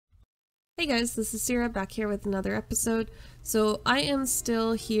Hey guys, this is Sarah back here with another episode. So I am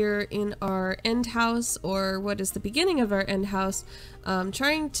still here in our end house, or what is the beginning of our end house,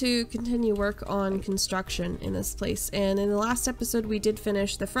 trying to continue work on construction in this place. And in the last episode we did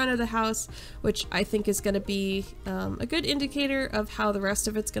finish the front of the house, which I think is going to be a good indicator of how the rest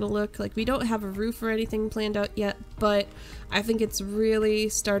of it's going to look. Like, we don't have a roof or anything planned out yet, but I think it's really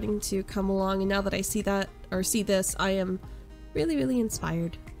starting to come along, and now that I see that, or see this, I am really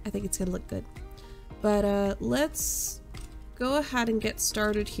inspired. I think it's gonna look good. But let's go ahead and get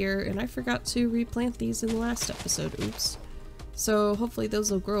started here, and I forgot to replant these in the last episode, oops. So hopefully those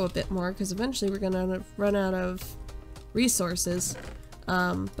will grow a bit more, because eventually we're gonna run out of resources.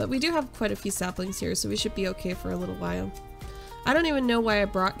 But we do have quite a few saplings here, so we should be okay for a little while. I don't even know why I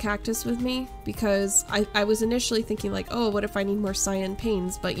brought cactus with me, because I was initially thinking like, oh, what if I need more cyan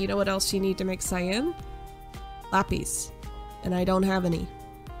panes? But you know what else you need to make cyan? Lapis. And I don't have any.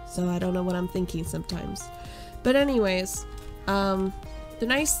 So I don't know what I'm thinking sometimes. But anyways, the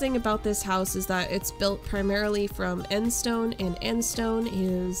nice thing about this house is that it's built primarily from endstone, and endstone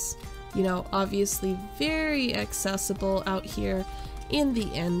is, you know, obviously very accessible out here in the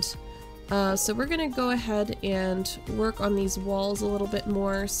end. So we're gonna go ahead and work on these walls a little bit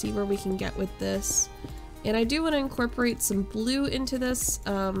more, see where we can get with this. And I do want to incorporate some blue into this.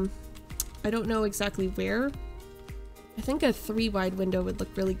 I don't know exactly where. I think a 3-wide window would look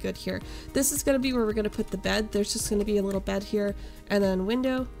really good here. This is going to be where we're going to put the bed. There's just going to be a little bed here, and then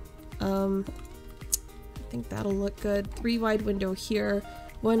window. I think that'll look good. 3-wide window here,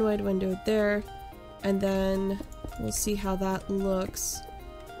 1-wide window there, and then we'll see how that looks.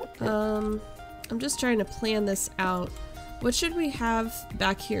 I'm just trying to plan this out. What should we have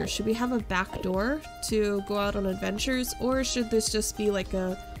back here? Should we have a back door to go out on adventures, or should this just be like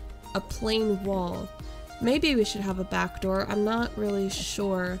a plain wall? Maybe we should have a back door, I'm not really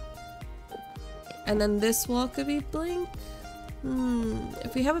sure. And then this wall could be blank?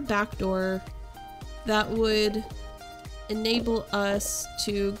 If we have a back door, that would enable us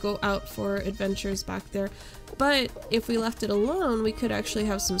to go out for adventures back there. But if we left it alone, we could actually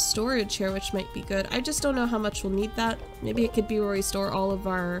have some storage here, which might be good. I just don't know how much we'll need that. Maybe it could be where we store all of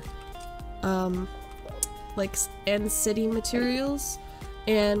our, like, end city materials.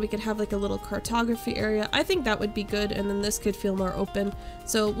 And we could have like a little cartography area. I think that would be good, and then this could feel more open.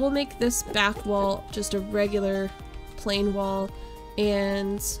 So we'll make this back wall just a regular plain wall,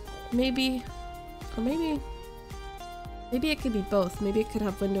 and maybe it could be both. Maybe it could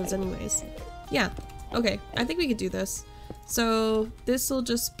have windows anyways. Yeah, okay, I think we could do this. So this will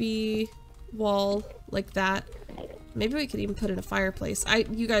just be wall like that. Maybe we could even put in a fireplace.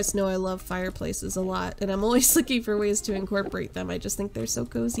 You guys know I love fireplaces a lot, and I'm always looking for ways to incorporate them. I just think they're so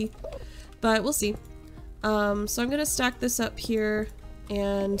cozy. But we'll see. So I'm gonna stack this up here,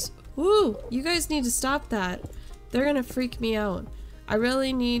 and woo! You guys need to stop that. They're gonna freak me out. I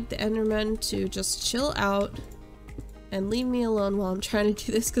really need the Endermen to just chill out and leave me alone while I'm trying to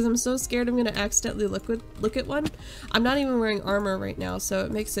do this, because I'm so scared I'm gonna accidentally look at one. I'm not even wearing armor right now, so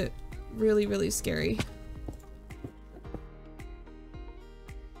it makes it really scary.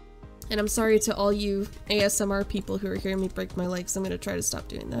 And I'm sorry to all you ASMR people who are hearing me break my legs. I'm gonna try to stop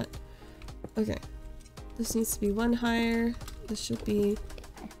doing that. Okay. This needs to be 1 higher. This should be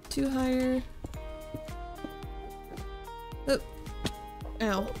 2 higher. Oh.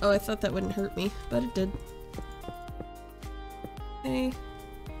 Ow. Oh, I thought that wouldn't hurt me, but it did. Okay.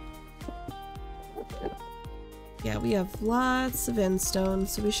 Yeah, we have lots of endstone,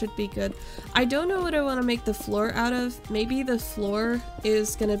 so we should be good. I don't know what I want to make the floor out of. Maybe the floor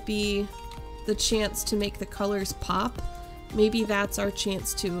is gonna be the chance to make the colors pop. Maybe that's our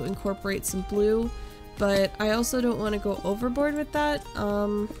chance to incorporate some blue, but I also don't want to go overboard with that.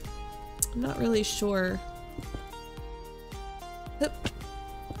 I'm not really sure.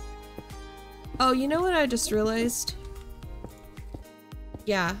 Oh, you know what I just realized?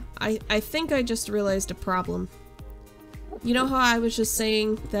 Yeah, I think I just realized a problem. You know how I was just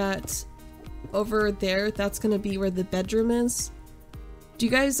saying that over there, that's gonna be where the bedroom is? Do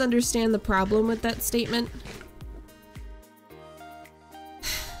you guys understand the problem with that statement?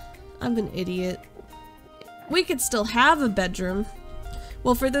 I'm an idiot. We could still have a bedroom.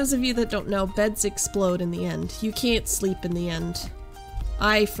 Well, for those of you that don't know, beds explode in the end. You can't sleep in the end.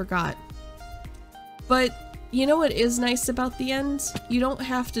 I forgot. But you know what is nice about the end? You don't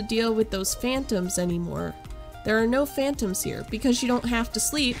have to deal with those phantoms anymore. There are no phantoms here. Because you don't have to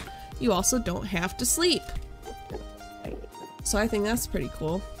sleep, you also don't have to sleep. So I think that's pretty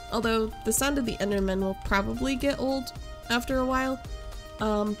cool. Although the sound of the Endermen will probably get old after a while,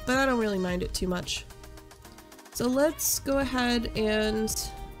 but I don't really mind it too much. So let's go ahead and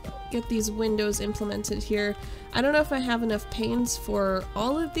get these windows implemented here. I don't know if I have enough panes for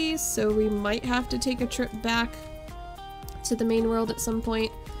all of these, so we might have to take a trip back to the main world at some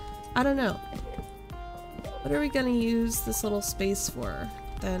point. I don't know. What are we gonna use this little space for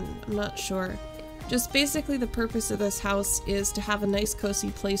then? I'm not sure. Just basically the purpose of this house is to have a nice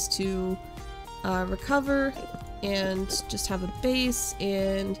cozy place to recover and just have a base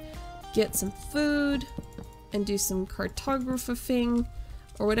and get some food and do some cartographing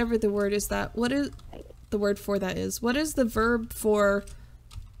or whatever the word is that. What is the word for that is? What is the verb for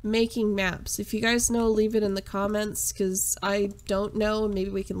making maps? If you guys know, leave it in the comments because I don't know. Maybe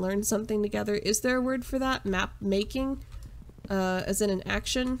we can learn something together. Is there a word for that? Map making? As in an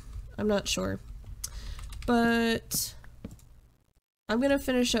action? I'm not sure. But I'm gonna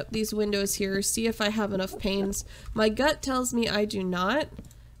finish up these windows here, see if I have enough panes. My gut tells me I do not,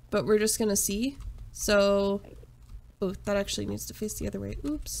 but we're just gonna see. So, oh, that actually needs to face the other way.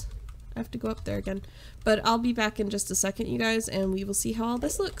 Oops. I have to go up there again. But I'll be back in just a second, you guys, and we will see how all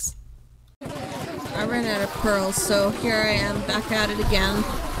this looks. I ran out of pearls, so here I am back at it again.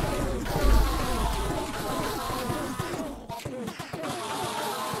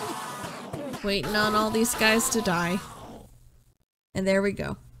 Waiting on all these guys to die. And there we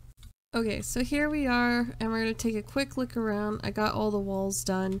go. Okay, so here we are, and we're gonna take a quick look around. I got all the walls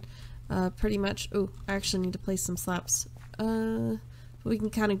done, pretty much. Oh, I actually need to place some slabs. We can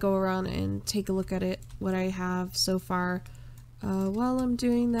kind of go around and take a look at it, what I have so far. While I'm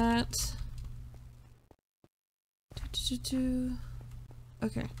doing that...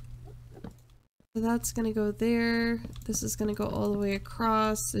 Okay. So that's gonna go there. This is gonna go all the way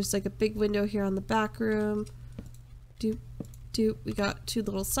across. There's like a big window here on the back room. Doop, doop. We got two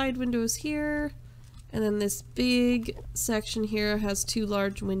little side windows here. And then this big section here has two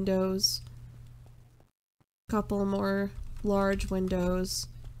large windows. Couple more large windows.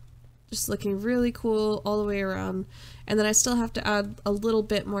 Just looking really cool all the way around. And then I still have to add a little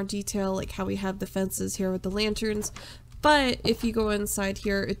bit more detail, like how we have the fences here with the lanterns. But if you go inside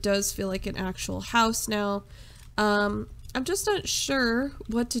here, it does feel like an actual house now. I'm just not sure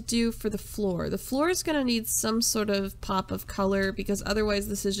what to do for the floor. The floor is going to need some sort of pop of color because otherwise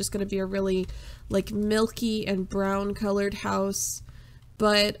this is just going to be a really like milky and brown colored house.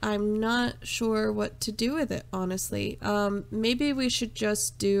 But I'm not sure what to do with it, honestly. Maybe we should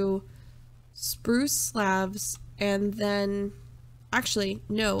just do spruce slabs and then... Actually,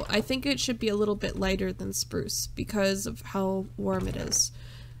 no, I think it should be a little bit lighter than spruce because of how warm it is.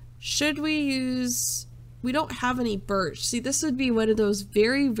 Should we use... We don't have any birch. See, this would be one of those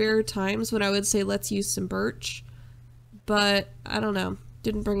very rare times when I would say let's use some birch. But, I don't know.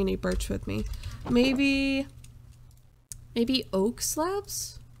 Didn't bring any birch with me. Maybe oak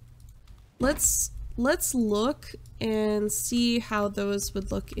slabs? Let's look and see how those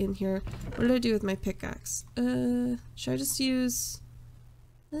would look in here. What did I do with my pickaxe? Should I just use...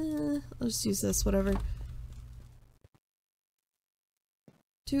 I'll just use this, whatever.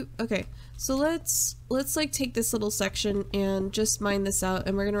 Okay, so let's like take this little section and just mine this out,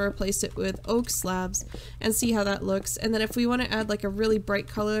 and we're gonna replace it with oak slabs and see how that looks. And then if we want to add like a really bright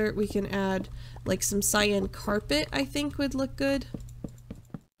color, we can add like some cyan carpet, I think would look good.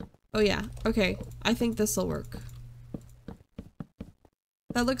 Oh yeah, okay, I think this will work.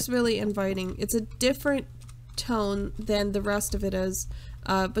 That looks really inviting. It's a different tone than the rest of it is,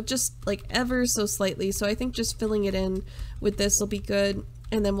 but just like ever so slightly, so I think just filling it in with this will be good.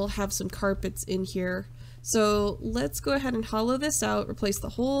 And then we'll have some carpets in here. So let's go ahead and hollow this out, replace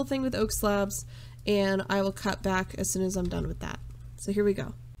the whole thing with oak slabs, and I will cut back as soon as I'm done with that. So here we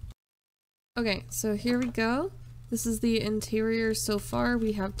go. Okay, so here we go. This is the interior so far.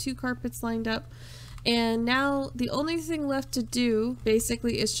 We have two carpets lined up. And now the only thing left to do,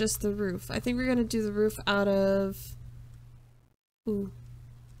 basically, is just the roof. I think we're gonna do the roof out of... Ooh.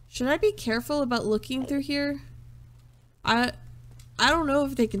 Should I be careful about looking through here? I don't know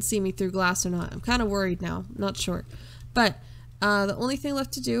if they can see me through glass or not. I'm kind of worried now. Not sure. But the only thing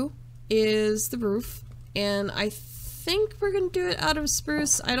left to do is the roof. And I think we're going to do it out of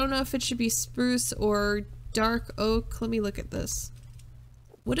spruce. I don't know if it should be spruce or dark oak. Let me look at this.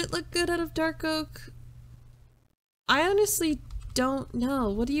 Would it look good out of dark oak? I honestly don't know.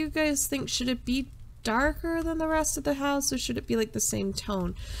 What do you guys think? Should it be darker than the rest of the house, or should it be like the same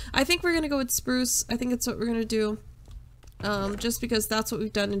tone? I think we're going to go with spruce. I think that's what we're going to do. Just because that's what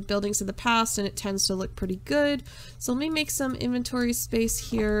we've done in buildings in the past and it tends to look pretty good. So let me make some inventory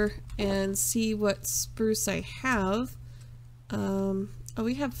space here and see what spruce I have. Oh,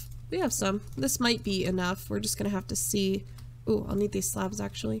 we have some. This might be enough. We're just gonna have to see. Ooh, I'll need these slabs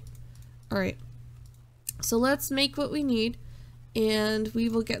actually. Alright. So let's make what we need and we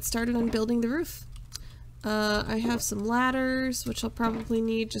will get started on building the roof. I have some ladders, which I'll probably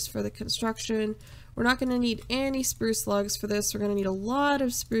need just for the construction. We're not going to need any spruce logs for this. We're going to need a lot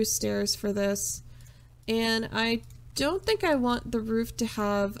of spruce stairs for this. And I don't think I want the roof to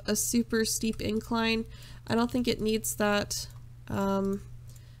have a super steep incline. I don't think it needs that.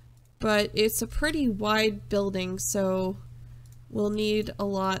 But it's a pretty wide building, so we'll need a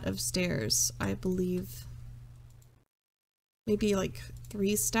lot of stairs, I believe. Maybe like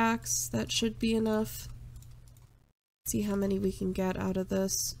 3 stacks, that should be enough. See how many we can get out of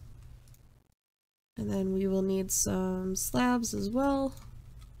this. And then we will need some slabs as well.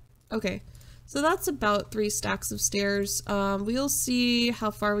 Okay, so that's about 3 stacks of stairs. We'll see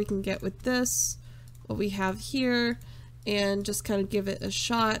how far we can get with this, what we have here, and just kind of give it a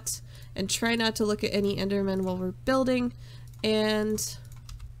shot and try not to look at any endermen while we're building, and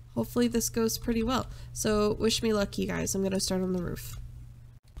hopefully this goes pretty well. So wish me luck, you guys. I'm gonna start on the roof.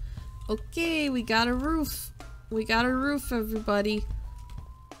 Okay, we got a roof. We got a roof, everybody.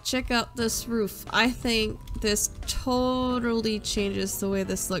 Check out this roof. I think this totally changes the way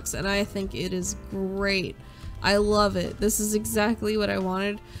this looks, and I think it is great. I love it. This is exactly what I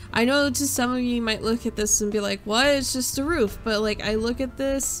wanted. I know to some of you might look at this and be like, what? It's just a roof. But like, I look at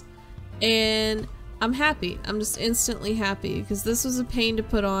this and I'm happy. I'm just instantly happy because this was a pain to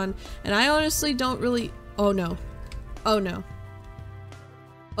put on, and I honestly don't really— oh no. Oh no.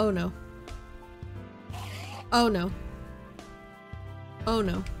 Oh no. Oh no. Oh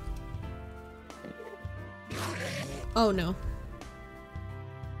no. Oh no.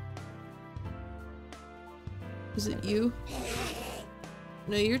 Is it you?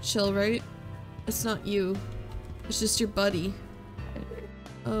 No, you're chill, right? It's not you. It's just your buddy.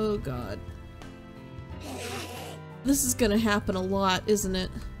 Oh god. This is gonna happen a lot, isn't it?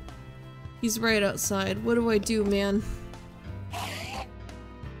 He's right outside. What do I do, man?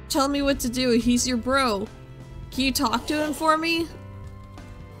 Tell me what to do. He's your bro. Can you talk to him for me?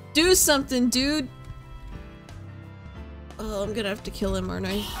 Do something, dude! Oh, I'm gonna have to kill him, aren't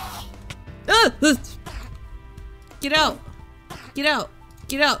I? Ah! Get out! Get out!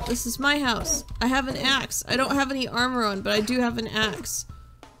 Get out! This is my house. I have an axe. I don't have any armor on, but I do have an axe.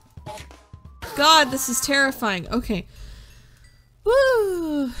 God, this is terrifying. Okay.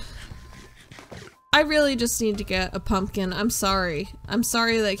 Woo! I really just need to get a pumpkin. I'm sorry. I'm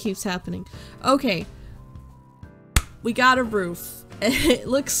sorry that keeps happening. Okay. We got a roof. It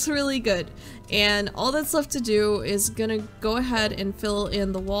looks really good. And all that's left to do is gonna go ahead and fill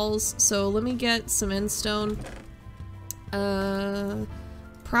in the walls. So let me get some end stone.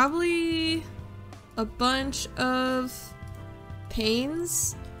 Probably a bunch of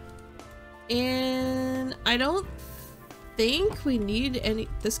panes. And I don't think we need any—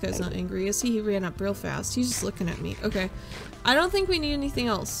 this guy's not angry, is he? He ran up real fast. He's just looking at me. Okay. I don't think we need anything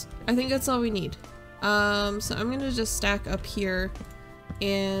else. I think that's all we need. So I'm gonna just stack up here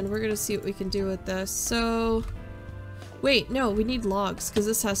and we're gonna see what we can do with this. So wait, no, we need logs because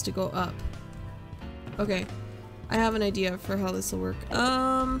this has to go up. Okay. I have an idea for how this will work. Do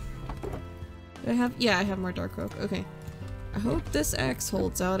I have— yeah, I have more dark oak. Okay. I hope this axe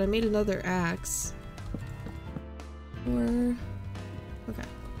holds out. I made another axe. Or— okay.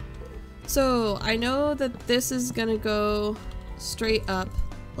 So I know that this is gonna go straight up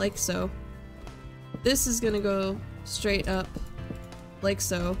like so. This is gonna go straight up like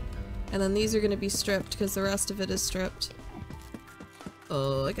so. And then these are gonna be stripped because the rest of it is stripped.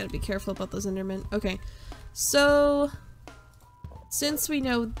 Oh, I gotta be careful about those endermen. Okay. So since we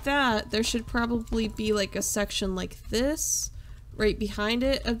know that, there should probably be like a section like this right behind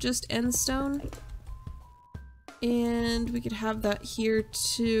it of just end stone. And we could have that here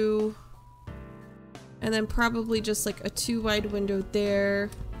too. And then probably just like a 2 wide window there,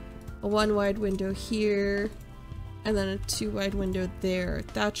 a 1 wide window here, and then a 2 wide window there.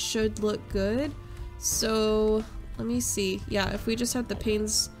 That should look good. So let me see. Yeah, if we just have the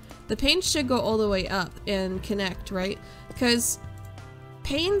panes should go all the way up and connect, right? Because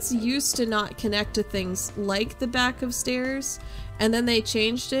panes used to not connect to things like the back of stairs, and then they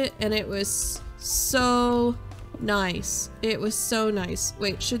changed it and it was so nice. It was so nice.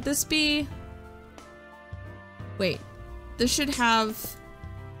 Wait, should this be— wait, this should have—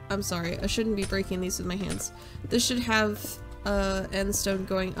 I'm sorry, I shouldn't be breaking these with my hands. This should have end stone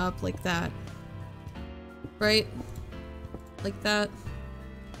going up like that. Right? Like that.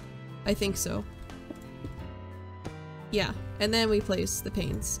 I think so. Yeah, and then we place the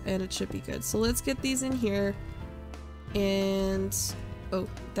panes and it should be good. So let's get these in here. And oh,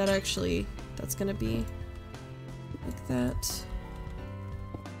 that's gonna be like that.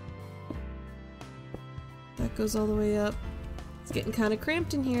 That goes all the way up. It's getting kind of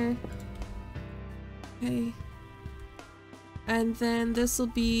cramped in here. Okay. And then this will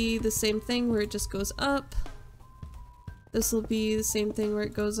be the same thing where it just goes up. This will be the same thing where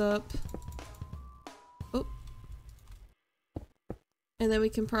it goes up. Oh. And then we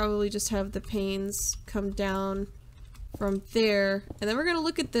can probably just have the panes come down from there. And then we're going to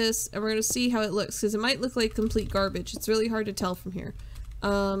look at this and we're going to see how it looks, because it might look like complete garbage. It's really hard to tell from here.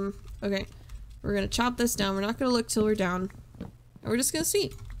 Okay. We're going to chop this down. We're not going to look till we're down. And we're just going to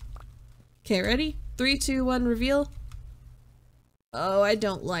see. Okay, ready? 3, 2, 1, reveal. Oh, I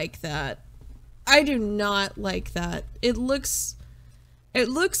don't like that. I do not like that. It looks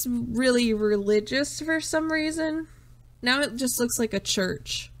really religious for some reason. Now it just looks like a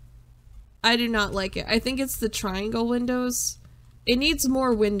church. I do not like it. I think it's the triangle windows. It needs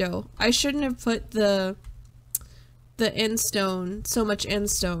more window. I shouldn't have put the end stone, so much end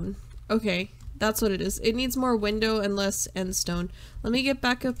stone. Okay, that's what it is. It needs more window and less end stone. Let me get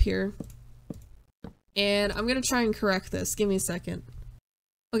back up here. And I'm gonna try and correct this. Give me a second.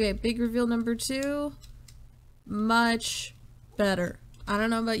 Okay, big reveal number 2. Much better. I don't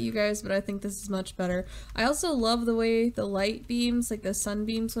know about you guys, but I think this is much better. I also love the way the light beams, like the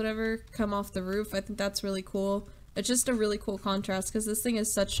sunbeams, whatever, come off the roof. I think that's really cool. It's just a really cool contrast because this thing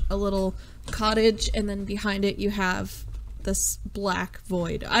is such a little cottage, and then behind it you have this black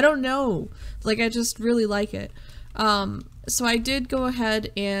void. I don't know. Like, I just really like it. So I did go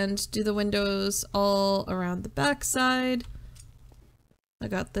ahead and do the windows all around the back side. I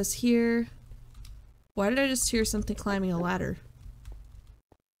got this here. Why did I just hear something climbing a ladder?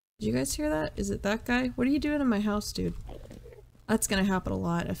 Did you guys hear that? Is it that guy? What are you doing in my house, dude? That's gonna happen a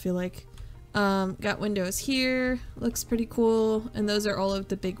lot, I feel like. Got windows here. Looks pretty cool. And those are all of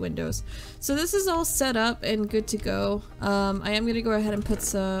the big windows. So this is all set up and good to go. I am gonna go ahead and put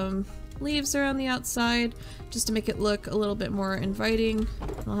some leaves around the outside just to make it look a little bit more inviting.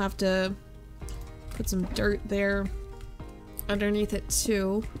 I'll have to put some dirt there underneath it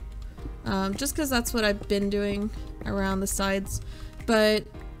too, just because that's what I've been doing around the sides. But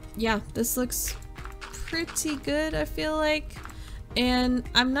yeah, this looks pretty good, I feel like. And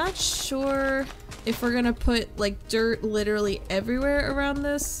I'm not sure if we're gonna put like dirt literally everywhere around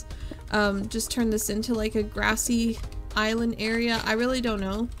this, just turn this into like a grassy island area. I really don't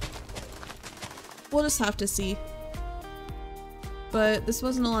know. We'll just have to see. But this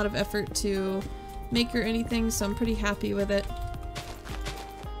wasn't a lot of effort to make or anything, so I'm pretty happy with it.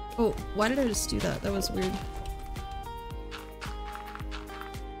 Oh, why did I just do that? That was weird.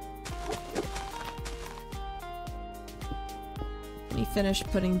 Let me finish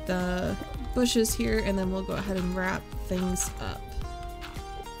putting the bushes here, and then we'll go ahead and wrap things up.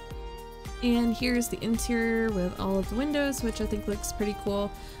 And here's the interior with all of the windows, which I think looks pretty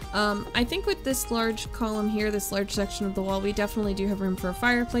cool. I think with this large column here, this large section of the wall, we definitely do have room for a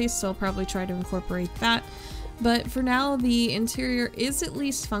fireplace, so I'll probably try to incorporate that. But for now, the interior is at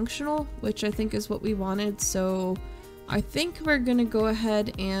least functional, which I think is what we wanted, so I think we're gonna go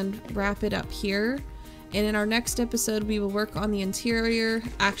ahead and wrap it up here. And in our next episode, we will work on the interior,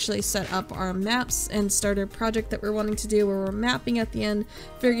 actually set up our maps, and start a project that we're wanting to do where we're mapping at the end,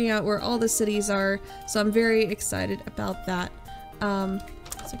 figuring out where all the cities are. So I'm very excited about that.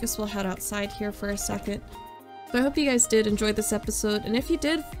 So I guess we'll head outside here for a second. So I hope you guys did enjoy this episode, and if you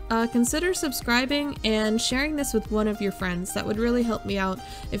did, consider subscribing and sharing this with one of your friends. That would really help me out.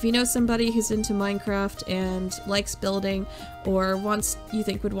 If you know somebody who's into Minecraft and likes building, or you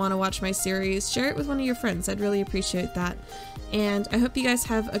think would want to watch my series, share it with one of your friends. I'd really appreciate that. And I hope you guys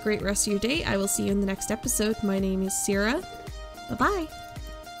have a great rest of your day. I will see you in the next episode. My name is Sierra. Bye-bye!